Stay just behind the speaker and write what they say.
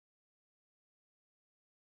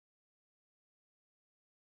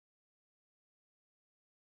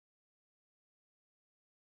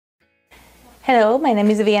Hello, my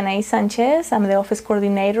name is Vianey Sanchez. I'm the office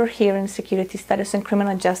coordinator here in Security Status and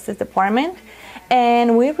Criminal Justice Department.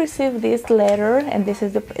 And we received this letter, and this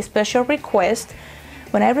is a special request.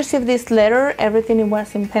 When I received this letter, everything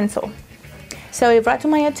was in pencil. So it brought to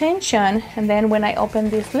my attention, and then when I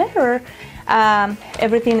opened this letter,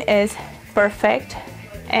 everything is perfect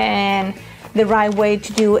and the right way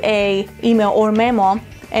to do a email or memo.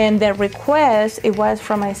 And the request, it was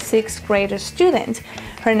from a 6th grade student.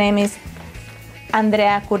 Her name is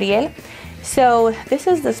Andrea Curiel. So this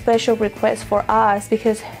is the special request for us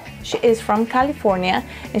because she is from California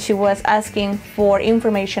and she was asking for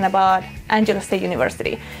information about Angelo State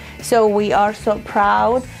University. So we are so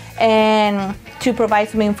proud and to provide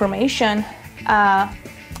some information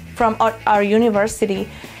from our university.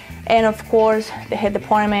 And of course, the head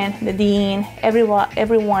department, the dean,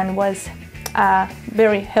 everyone was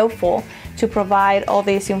very helpful to provide all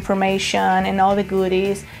this information and all the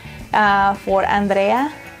goodies for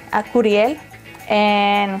Andrea Curiel,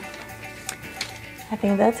 and I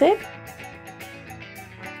think that's it.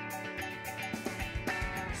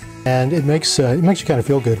 And it makes you kind of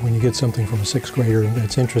feel good when you get something from a 6th grader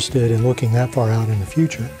that's interested in looking that far out in the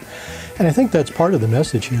future. And I think that's part of the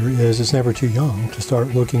message here is it's never too young to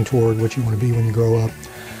start looking toward what you want to be when you grow up,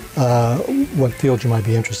 what field you might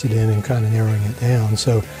be interested in, and kind of narrowing it down.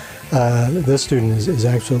 So this student is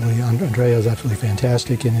absolutely, Andrea is absolutely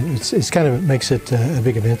fantastic, and it's kind of makes it a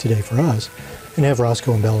big event today for us. And have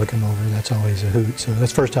Roscoe and Bella come over, that's always a hoot. So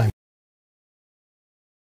that's the first time